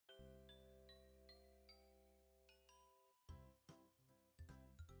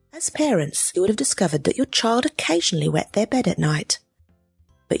As parents, you would have discovered that your child occasionally wet their bed at night.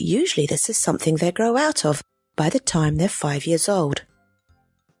 But usually this is something they grow out of by the time they're 5 years old.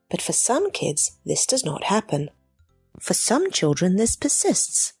 But for some kids, this does not happen. For some children, this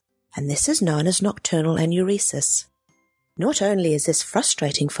persists, and this is known as nocturnal enuresis. Not only is this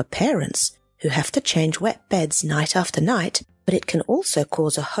frustrating for parents who have to change wet beds night after night, but it can also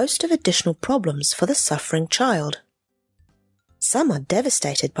cause a host of additional problems for the suffering child. Some are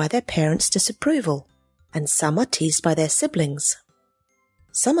devastated by their parents' disapproval, and some are teased by their siblings.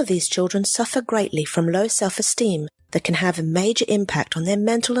 Some of these children suffer greatly from low self-esteem that can have a major impact on their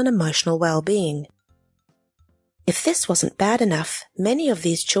mental and emotional well-being. If this wasn't bad enough, many of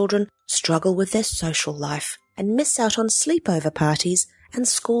these children struggle with their social life and miss out on sleepover parties and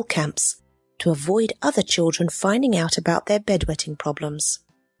school camps to avoid other children finding out about their bedwetting problems.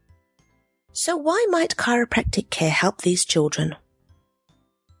 So why might chiropractic care help these children?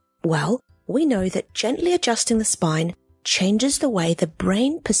 Well, we know that gently adjusting the spine changes the way the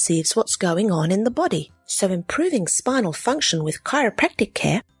brain perceives what's going on in the body. So improving spinal function with chiropractic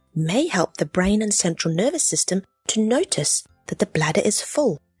care may help the brain and central nervous system to notice that the bladder is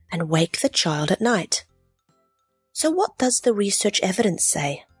full and wake the child at night. So what does the research evidence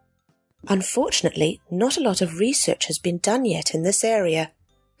say? Unfortunately, not a lot of research has been done yet in this area,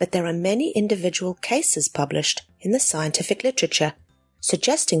 but there are many individual cases published in the scientific literature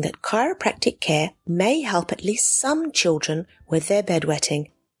suggesting that chiropractic care may help at least some children with their bedwetting.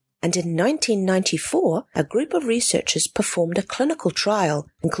 And in 1994, a group of researchers performed a clinical trial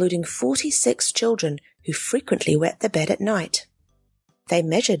including 46 children who frequently wet the bed at night. They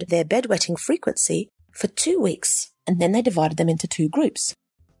measured their bedwetting frequency for 2 weeks, and then they divided them into 2 groups.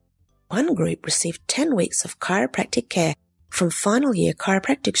 One group received 10 weeks of chiropractic care from final year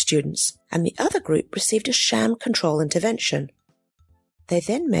chiropractic students, and the other group received a sham control intervention. They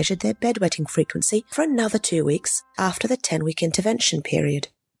then measured their bedwetting frequency for another 2 weeks after the 10-week intervention period.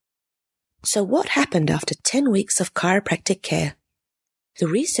 So what happened after 10 weeks of chiropractic care? The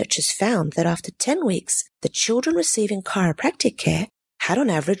researchers found that after 10 weeks, the children receiving chiropractic care had on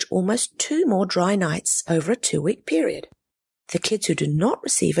average almost 2 more dry nights over a 2-week period. The kids who did not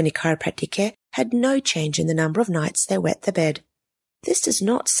receive any chiropractic care had no change in the number of nights they wet the bed. This does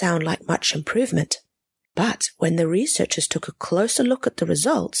not sound like much improvement. But when the researchers took a closer look at the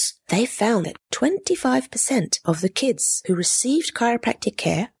results, they found that 25% of the kids who received chiropractic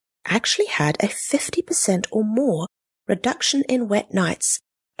care actually had a 50% or more reduction in wet nights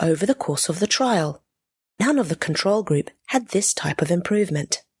over the course of the trial. None of the control group had this type of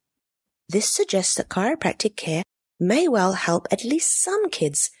improvement. This suggests that chiropractic care may well help at least some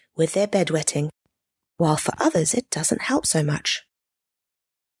kids with their bedwetting, while for others it doesn't help so much.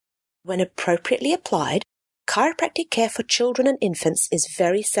 When appropriately applied, chiropractic care for children and infants is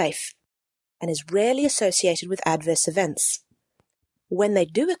very safe and is rarely associated with adverse events. When they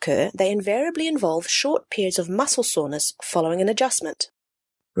do occur, they invariably involve short periods of muscle soreness following an adjustment.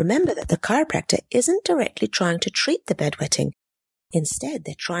 Remember that the chiropractor isn't directly trying to treat the bedwetting. Instead,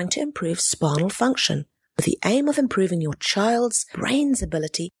 they're trying to improve spinal function with the aim of improving your child's brain's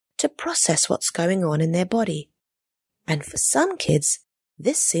ability to process what's going on in their body. And for some kids,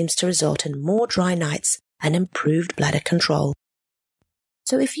 this seems to result in more dry nights and improved bladder control.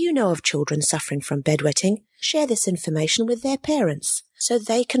 So if you know of children suffering from bedwetting, share this information with their parents so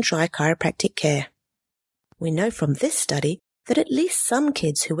they can try chiropractic care. We know from this study that at least some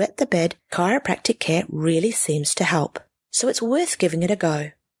kids who wet the bed, chiropractic care really seems to help. So it's worth giving it a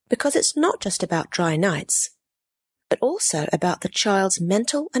go, because it's not just about dry nights, but also about the child's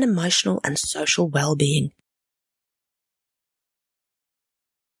mental and emotional and social well-being.